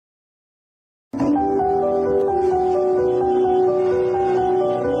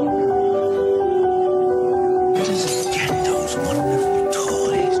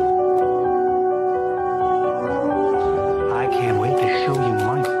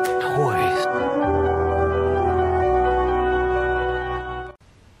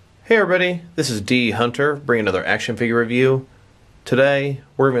Hey everybody, this is D Hunter, bringing another action figure review. Today,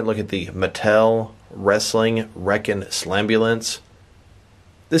 we're going to look at the Mattel Wrestling Slambulance.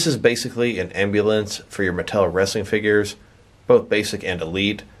 This is basically an ambulance for your Mattel wrestling figures, both basic and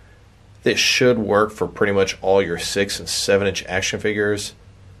elite. This should work for pretty much all your 6 and 7 inch action figures.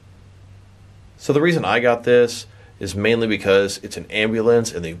 So the reason I got this is mainly because it's an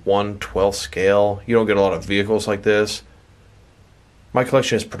ambulance in the 1/12 scale. You don't get a lot of vehicles like this. My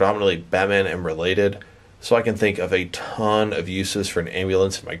collection is predominantly Batman and related, so I can think of a ton of uses for an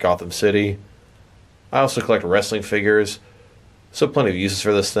ambulance in my Gotham City. I also collect wrestling figures, so plenty of uses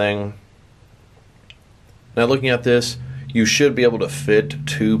for this thing. Now looking at this, you should be able to fit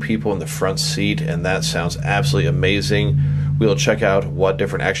 2 people in the front seat, and that sounds absolutely amazing. We'll check out what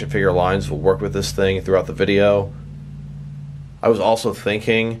different action figure lines will work with this thing throughout the video. I was also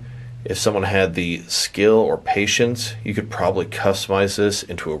thinking, if someone had the skill or patience, you could probably customize this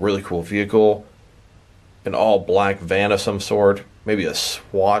into a really cool vehicle. An all black van of some sort, maybe a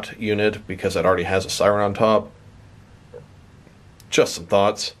SWAT unit because it already has a siren on top. Just some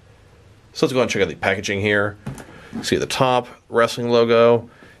thoughts. So let's go ahead and check out the packaging here. See at the top, wrestling logo.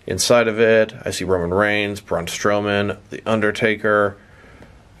 Inside of it, I see Roman Reigns, Braun Strowman, The Undertaker.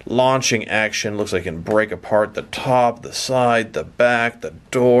 Launching action, looks like it can break apart the top, the side, the back, the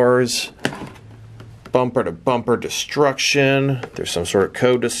doors. Bumper to bumper destruction. There's some sort of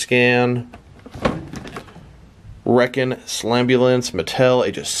code to scan. Wrekkin Slambulance, Mattel,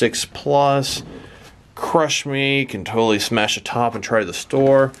 ages 6+. Crush me, can totally smash the top and try to the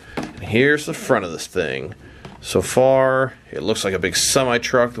store. And here's the front of this thing. So far, it looks like a big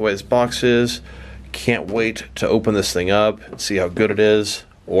semi-truck the way this box is. Can't wait to open this thing up and see how good it is.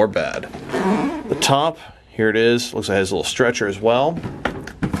 Or bad. The top, here it is. Looks like it has a little stretcher as well.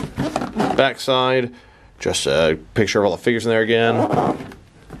 Backside, just a picture of all the figures in there again.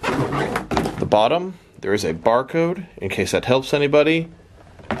 The bottom, there is a barcode in case that helps anybody.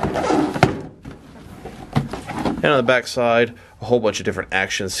 And on the backside, a whole bunch of different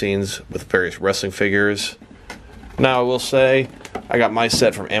action scenes with various wrestling figures. Now I will say, I got my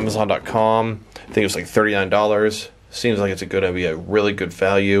set from Amazon.com. I think it was like $39. Seems like it's going to be a really good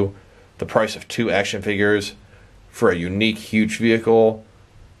value. The price of 2 action figures for a unique, huge vehicle.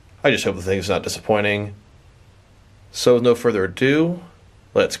 I just hope the thing is not disappointing. So with no further ado,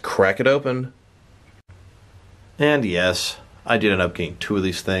 let's crack it open. And yes, I did end up getting 2 of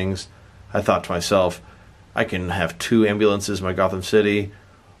these things. I thought to myself, I can have 2 ambulances in my Gotham City,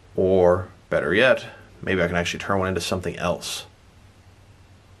 or better yet, maybe I can actually turn one into something else.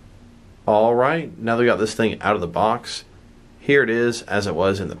 Alright, now that we got this thing out of the box, here it is as it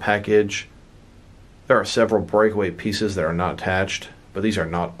was in the package. There are several breakaway pieces that are not attached, but these are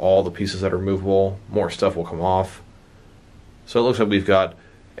not all the pieces that are removable. More stuff will come off. So it looks like we've got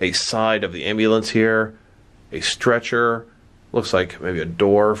a side of the ambulance here, a stretcher, looks like maybe a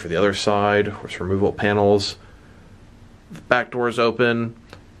door for the other side, with removable panels. The back door is open,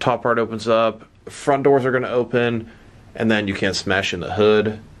 top part opens up, the front doors are going to open, and then you can't smash in the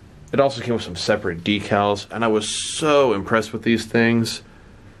hood. It also came with some separate decals, and I was so impressed with these things.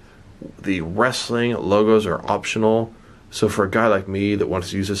 The wrestling logos are optional, so for a guy like me that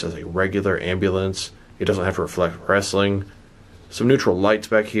wants to use this as a regular ambulance, it doesn't have to reflect wrestling. Some neutral lights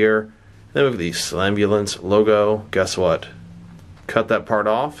back here. Then we have the Slambulance logo. Guess what? Cut that part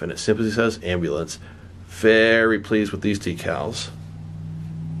off, and it simply says ambulance. Very pleased with these decals.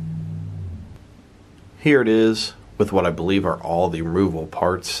 Here it is, with what I believe are all the removable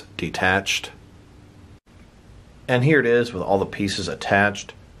parts detached. And here it is with all the pieces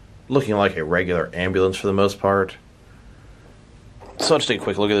attached, looking like a regular ambulance for the most part. So let's take a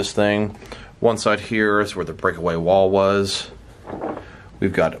quick look at this thing. One side here is where the breakaway wall was.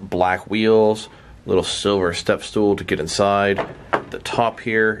 We've got black wheels, little silver step stool to get inside. The top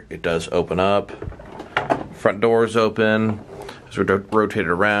here, it does open up. Front door is open. As we rotate it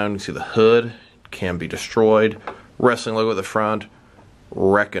around, you see the hood can be destroyed. Wrestling logo at the front,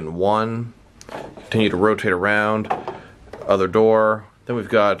 Wrekkin 1. Continue to rotate around, other door. Then we've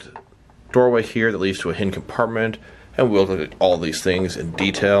got doorway here that leads to a hidden compartment, and we'll look at all these things in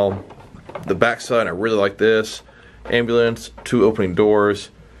detail. The back side, I really like this. Ambulance, 2 opening doors,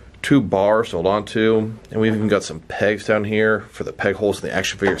 2 bars to hold on to, and we've even got some pegs down here for the peg holes in the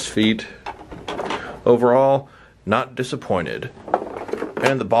action figure's feet. Overall, not disappointed.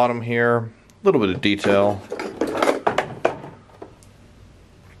 And the bottom here, a little bit of detail.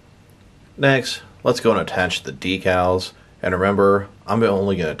 Next, let's go and attach the decals. And remember, I'm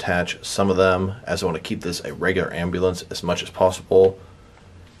only going to attach some of them, as I want to keep this a regular ambulance as much as possible.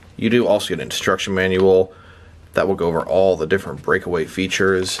 You do also get an instruction manual that will go over all the different breakaway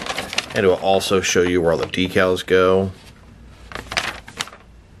features and it will also show you where all the decals go.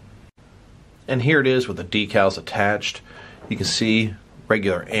 And here it is with the decals attached. You can see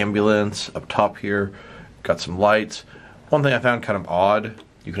regular ambulance up top here. Got some lights. One thing I found kind of odd,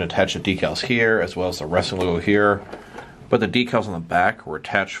 you can attach the decals here as well as the wrestling logo here, but the decals on the back were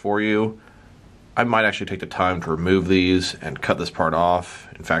attached for you. I might actually take the time to remove these and cut this part off.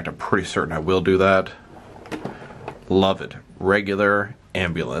 In fact, I'm pretty certain I will do that. Love it. Regular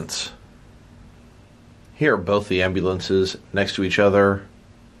ambulance. Here are both the ambulances next to each other.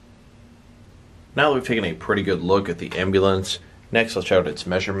 Now that we've taken a pretty good look at the ambulance, next let's check out its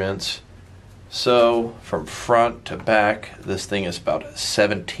measurements. So, from front to back, this thing is about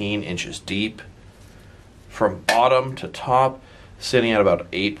 17 inches deep. From bottom to top, sitting at about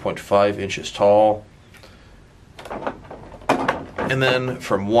 8.5 inches tall. And then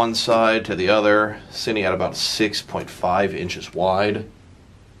from one side to the other, sitting at about 6.5 inches wide.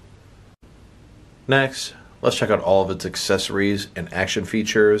 Next, let's check out all of its accessories and action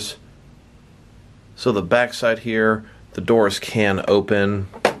features. So the back side here, the doors can open.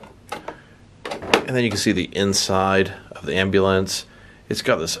 And then you can see the inside of the ambulance. It's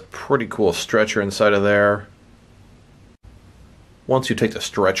got this pretty cool stretcher inside of there. Once you take the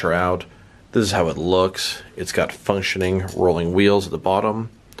stretcher out, this is how it looks. It's got functioning rolling wheels at the bottom.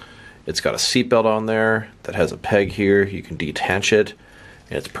 It's got a seatbelt on there that has a peg here. You can detach it,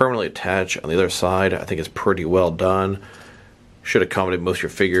 and it's permanently attached on the other side. I think it's pretty well done. Should accommodate most of your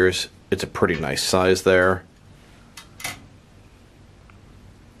figures. It's a pretty nice size there.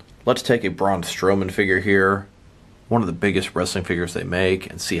 Let's take a Braun Strowman figure here, one of the biggest wrestling figures they make,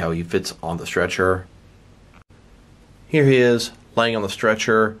 and see how he fits on the stretcher. Here he is, laying on the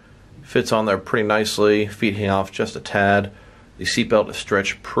stretcher, fits on there pretty nicely, feet hang off just a tad. The seatbelt is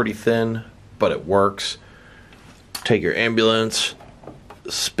stretched pretty thin, but it works. Take your ambulance,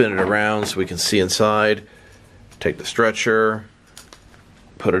 spin it around so we can see inside. Take the stretcher,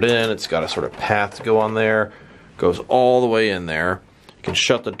 put it in. It's got a sort of path to go on there, goes all the way in there. You can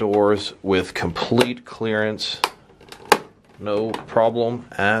shut the doors with complete clearance, no problem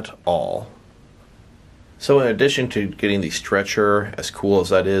at all. So in addition to getting the stretcher, as cool as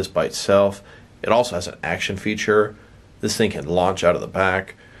that is by itself, it also has an action feature. This thing can launch out of the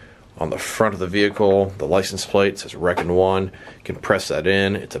back. On the front of the vehicle, the license plate says Wrekkin 1. You can press that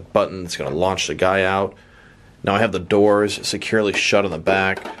in. It's a button that's going to launch the guy out. Now I have the doors securely shut on the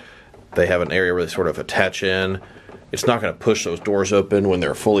back. They have an area where they sort of attach in. It's not going to push those doors open when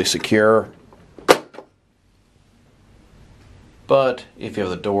they're fully secure. But if you have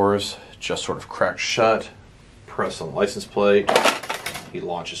the doors just sort of cracked shut, press on the license plate, he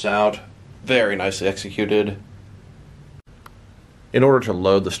launches out. Very nicely executed. In order to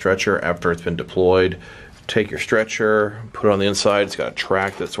load the stretcher after it's been deployed, take your stretcher, put it on the inside. It's got a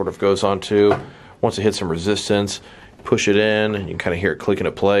track that sort of goes onto. Once it hits some resistance, push it in, and you can kind of hear it click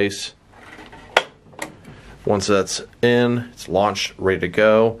into place. Once that's in, it's launched, ready to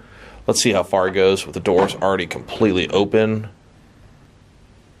go. Let's see how far it goes with the doors already completely open.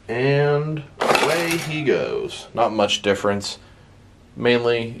 And away he goes. Not much difference.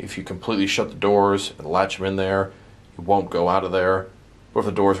 Mainly, if you completely shut the doors and latch them in there, it won't go out of there. But if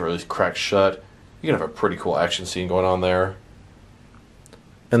the doors are at least cracked shut, you can have a pretty cool action scene going on there.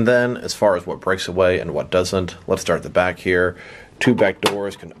 And then, as far as what breaks away and what doesn't, let's start at the back here. Two back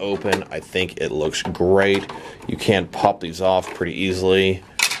doors can open. I think it looks great. You can pop these off pretty easily.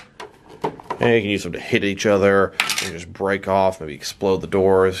 And you can use them to hit each other, and just break off, maybe explode the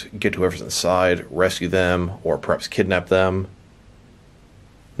doors, get to whoever's inside, rescue them, or perhaps kidnap them.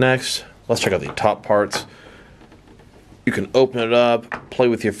 Next, let's check out the top parts. You can open it up, play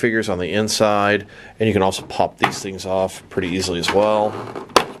with your figures on the inside, and you can also pop these things off pretty easily as well.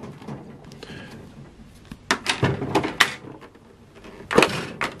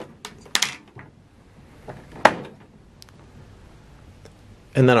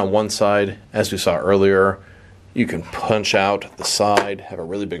 And then on one side, as we saw earlier, you can punch out the side, have a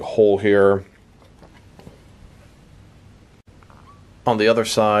really big hole here. On the other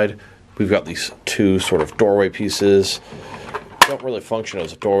side, we've got these two sort of doorway pieces. Don't really function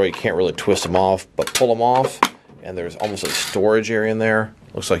as a doorway, you can't really twist them off, but pull them off, and there's almost a storage area in there.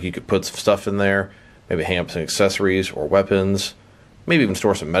 Looks like you could put some stuff in there, maybe hang up some accessories or weapons, maybe even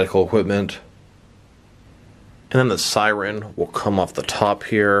store some medical equipment. And then the siren will come off the top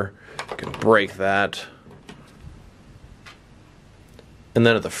here. You can break that. And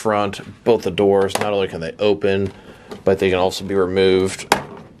then at the front, both the doors, not only can they open, but they can also be removed.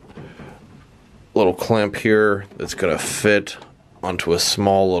 Little clamp here that's going to fit onto a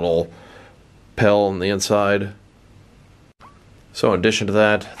small little pedal on the inside. So in addition to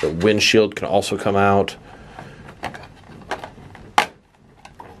that, the windshield can also come out.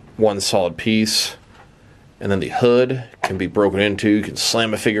 One solid piece. And then the hood can be broken into. You can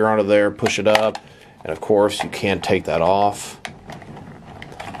slam a figure onto there, push it up, and of course you can't take that off.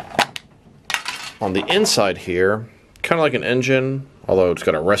 On the inside here, kind of like an engine, although it's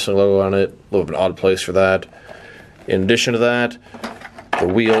got a wrestling logo on it, a little bit of an odd place for that. In addition to that, the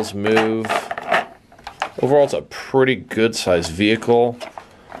wheels move. Overall, it's a pretty good sized vehicle.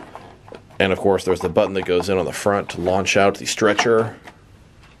 And of course, there's the button that goes in on the front to launch out the stretcher.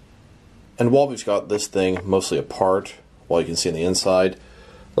 And while we've got this thing mostly apart, while you can see on the inside,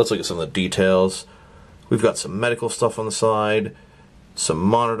 let's look at some of the details. We've got some medical stuff on the side, some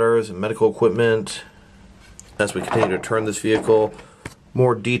monitors and medical equipment. As we continue to turn this vehicle,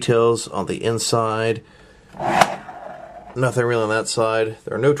 more details on the inside. Nothing really on that side.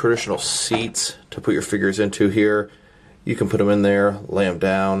 There are no traditional seats to put your figures into here. You can put them in there, lay them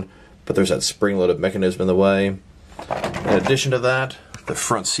down, but there's that spring-loaded mechanism in the way. In addition to that, the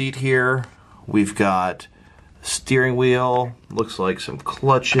front seat here, we've got steering wheel, looks like some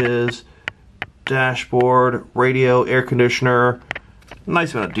clutches, dashboard, radio, air conditioner,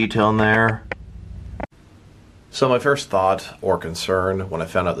 nice amount of detail in there. So my first thought or concern when I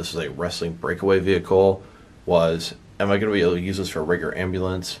found out this is a wrestling breakaway vehicle was, am I going to be able to use this for a regular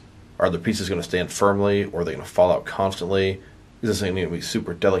ambulance? Are the pieces going to stand firmly, or are they going to fall out constantly? Is this thing going to be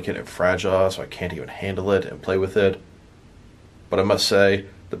super delicate and fragile so I can't even handle it and play with it? But I must say,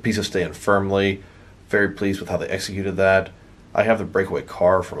 the pieces stand firmly. Very pleased with how they executed that. I have the breakaway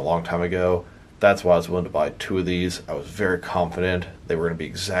car from a long time ago. That's why I was willing to buy 2 of these. I was very confident they were going to be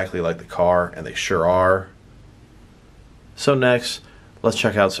exactly like the car, and they sure are. So next, let's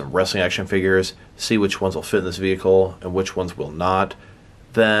check out some wrestling action figures, see which ones will fit in this vehicle and which ones will not.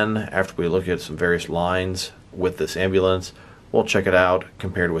 Then, after we look at some various lines with this ambulance, we'll check it out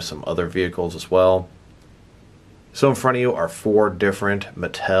compared with some other vehicles as well. So in front of you are 4 different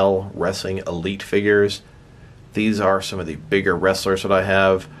Mattel Wrestling Elite figures. These are some of the bigger wrestlers that I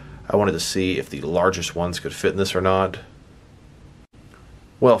have. I wanted to see if the largest ones could fit in this or not.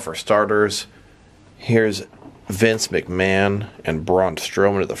 Well, for starters, here's Vince McMahon and Braun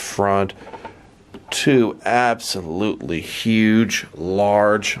Strowman at the front. 2 absolutely huge,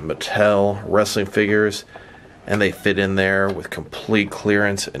 large Mattel wrestling figures, and they fit in there with complete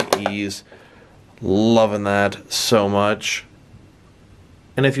clearance and ease. Loving that so much.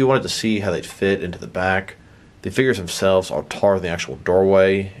 And if you wanted to see how they'd fit into the back, the figures themselves are taller than the actual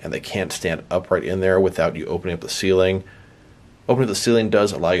doorway, and they can't stand upright in there without you opening up the ceiling. Opening the ceiling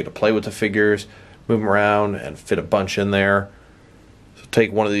does allow you to play with the figures, move them around, and fit a bunch in there. So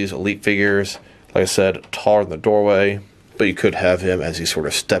take one of these Elite figures, like I said, taller than the doorway, but you could have him as he's sort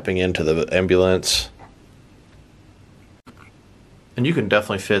of stepping into the ambulance. And you can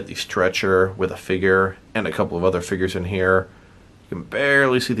definitely fit the stretcher with a figure and a couple of other figures in here. You can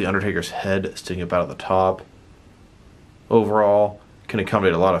barely see the Undertaker's head sticking up out of the top. Overall, can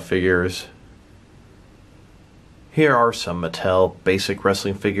accommodate a lot of figures. Here are some Mattel basic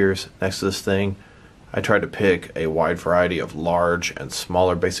wrestling figures next to this thing. I tried to pick a wide variety of large and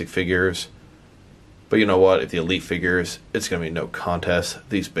smaller basic figures. But you know what, if the Elite figures, it's going to be no contest.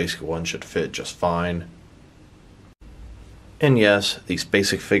 These basic ones should fit just fine. And yes, these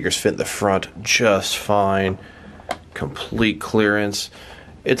basic figures fit in the front just fine. Complete clearance.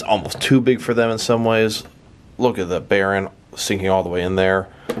 It's almost too big for them in some ways. Look at the Baron sinking all the way in there.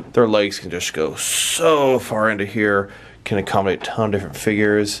 Their legs can just go so far into here. Can accommodate a ton of different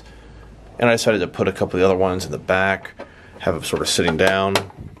figures. And I decided to put a couple of the other ones in the back. Have them sort of sitting down.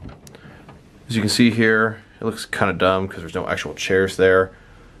 As you can see here, it looks kind of dumb because there's no actual chairs there.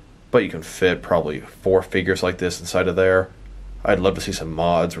 But you can fit probably 4 figures like this inside of there. I'd love to see some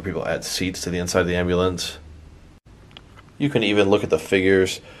mods where people add seats to the inside of the ambulance. You can even look at the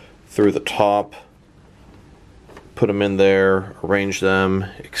figures through the top, put them in there, arrange them,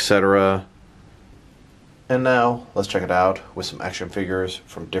 etc. And now, let's check it out with some action figures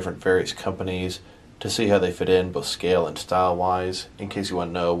from different various companies to see how they fit in both scale and style-wise, in case you want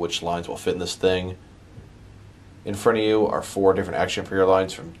to know which lines will fit in this thing. In front of you are 4 different action figure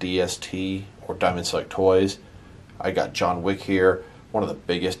lines from DST, or Diamond Select Toys. I got John Wick here, one of the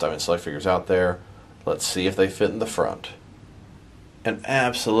biggest Diamond Select figures out there. Let's see if they fit in the front. And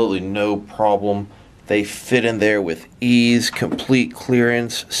absolutely no problem. They fit in there with ease, complete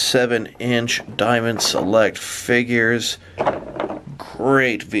clearance, 7-inch Diamond Select figures.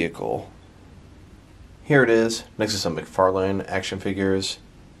 Great vehicle. Here it is, next to some McFarlane action figures.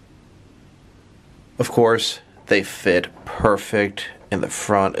 Of course, they fit perfect in the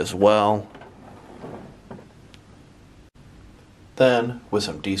front as well. Then, with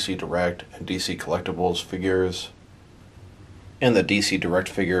some DC Direct and DC Collectibles figures. And the DC Direct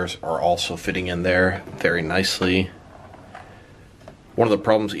figures are also fitting in there very nicely. One of the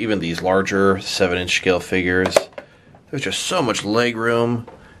problems, even these larger 7-inch scale figures, there's just so much leg room.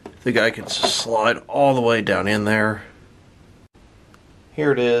 The guy can slide all the way down in there.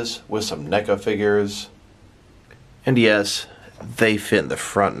 Here it is with some NECA figures. And yes, they fit in the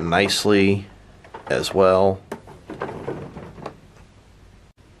front nicely as well.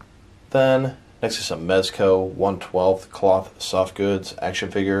 Then, next to some Mezco 1/12 cloth soft goods action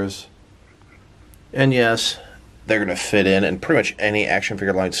figures. And yes, they're going to fit in, and pretty much any action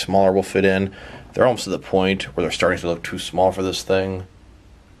figure line smaller will fit in. They're almost to the point where they're starting to look too small for this thing.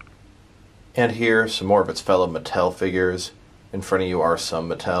 And here, some more of its fellow Mattel figures. In front of you are some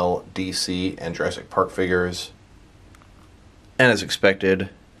Mattel, DC, and Jurassic Park figures. And as expected,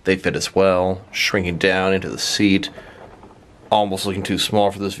 they fit as well, shrinking down into the seat, almost looking too small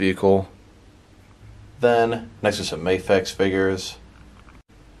for this vehicle. Then, next to some Mafex figures.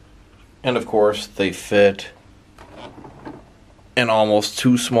 And of course, they fit, and almost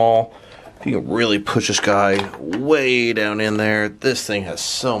too small. You can really push this guy way down in there. This thing has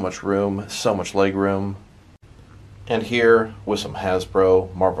so much room, so much leg room. And here, with some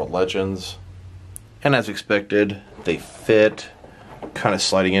Hasbro Marvel Legends. And as expected, they fit, kind of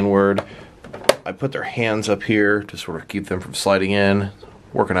sliding inward. I put their hands up here to sort of keep them from sliding in.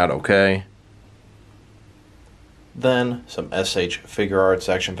 Working out okay. Then, some SH Figure Arts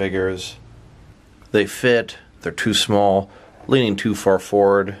action figures. They fit, they're too small, leaning too far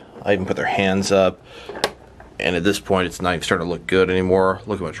forward. I even put their hands up, and at this point it's not even starting to look good anymore.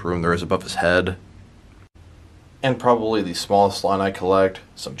 Look how much room there is above his head. And probably the smallest line I collect,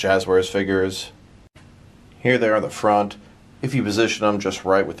 some Jazzwares figures. Here they are in the front. If you position them just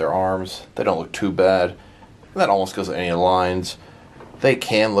right with their arms, they don't look too bad. And that almost goes to any lines. They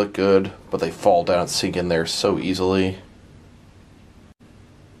can look good, but they fall down and sink in there so easily.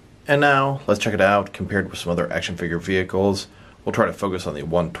 And now, let's check it out compared with some other action figure vehicles. We'll try to focus on the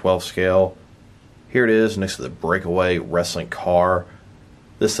 1/12 scale. Here it is next to the Breakaway wrestling car.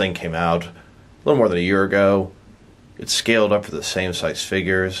 This thing came out a little more than a year ago. It's scaled up for the same size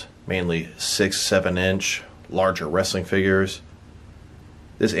figures, mainly 6-7 inch larger wrestling figures.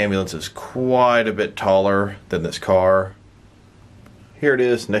 This ambulance is quite a bit taller than this car. Here it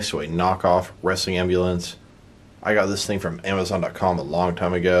is next to a knockoff wrestling ambulance. I got this thing from Amazon.com a long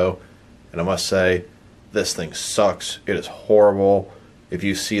time ago, and I must say, this thing sucks. It is horrible. If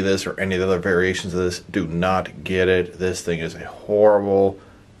you see this or any of the other variations of this, do not get it. This thing is a horrible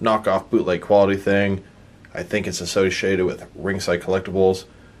knockoff bootleg quality thing. I think it's associated with Ringside Collectibles,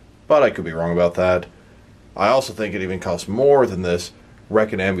 but I could be wrong about that. I also think it even costs more than this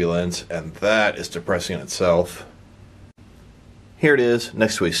Wrekkin ambulance, and that is depressing in itself. Here it is,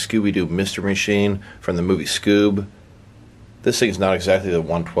 next to a Scooby-Doo Mystery Machine from the movie Scoob. This thing is not exactly the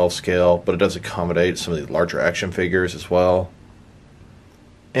 1/12 scale, but it does accommodate some of the larger action figures as well.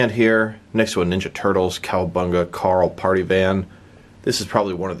 And here, next to a Ninja Turtles Cowabunga Carl Party Van. This is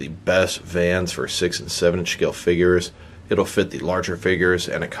probably one of the best vans for 6 and 7 inch scale figures. It'll fit the larger figures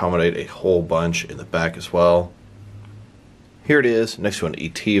and accommodate a whole bunch in the back as well. Here it is, next to an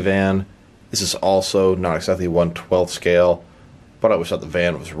ET van. This is also not exactly 1/12 scale, but I always thought the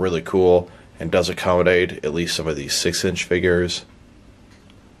van was really cool and does accommodate at least some of these 6 inch figures.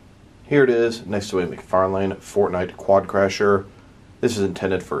 Here it is, next to a McFarlane Fortnite Quad Crasher. This is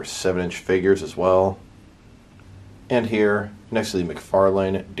intended for 7 inch figures as well. And here, next to the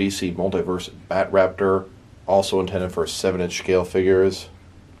McFarlane DC Multiverse Bat Raptor, also intended for 7 inch scale figures.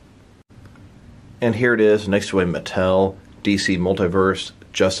 And here it is, next to a Mattel DC Multiverse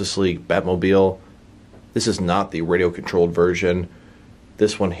Justice League Batmobile. This is not the radio-controlled version.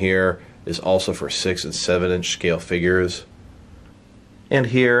 This one here is also for 6 and 7 inch scale figures. And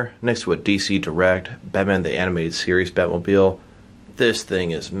here, next to a DC Direct Batman the Animated Series Batmobile, this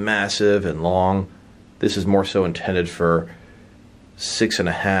thing is massive and long. This is more so intended for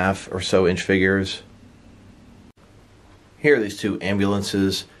 6.5 or so inch figures. Here are these two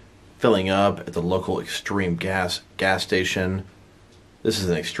ambulances filling up at the local Extreme gas station. This is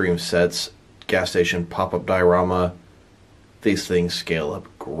an Extreme Sets gas station pop-up diorama. These things scale up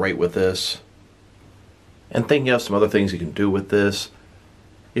great with this. And thinking of some other things you can do with this,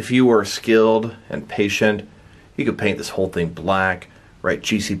 if you were skilled and patient, you could paint this whole thing black, write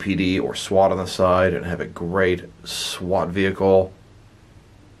GCPD or SWAT on the side, and have a great SWAT vehicle.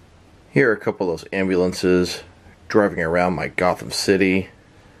 Here are a couple of those ambulances driving around my Gotham City.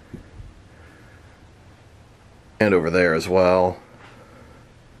 And over there as well.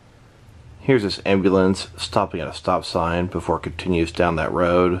 Here's this ambulance stopping at a stop sign before it continues down that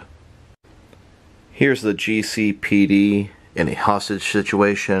road. Here's the GCPD in a hostage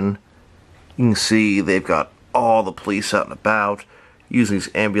situation. You can see they've got all the police out and about using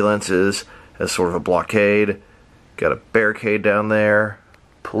these ambulances as sort of a blockade. Got a barricade down there,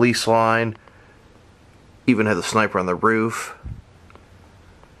 police line, even had the sniper on the roof.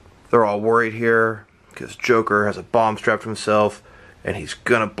 They're all worried here because Joker has a bomb strapped to himself and he's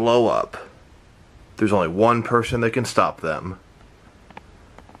gonna blow up. There's only one person that can stop them.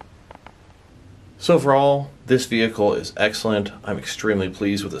 So overall, this vehicle is excellent. I'm extremely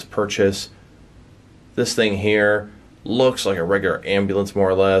pleased with this purchase. This thing here looks like a regular ambulance more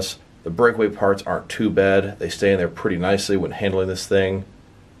or less. The breakaway parts aren't too bad. They stay in there pretty nicely when handling this thing.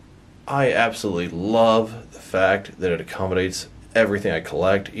 I absolutely love the fact that it accommodates everything I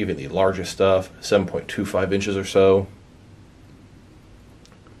collect, even the largest stuff, 7.25 inches or so.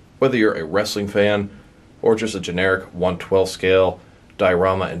 Whether you're a wrestling fan or just a generic 1/12 scale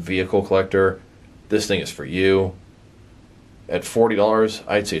diorama and vehicle collector, this thing is for you. At $40,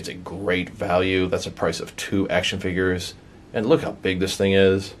 I'd say it's a great value. That's the price of 2 action figures. And look how big this thing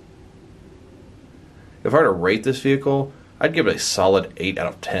is. If I were to rate this vehicle, I'd give it a solid 8 out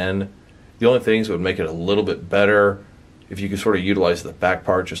of 10. The only things that would make it a little bit better if you could sort of utilize the back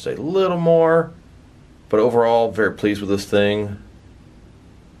part just a little more. But overall, very pleased with this thing.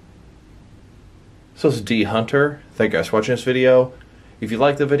 So this is D Hunter. Thank you guys for watching this video. If you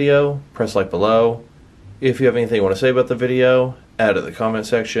like the video, press like below. If you have anything you want to say about the video, add it in the comment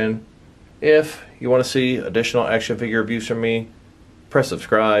section. If you want to see additional action figure reviews from me, press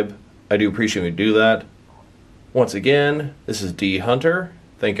subscribe. I do appreciate when you do that. Once again, this is D Hunter.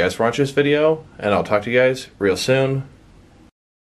 Thank you guys for watching this video, and I'll talk to you guys real soon.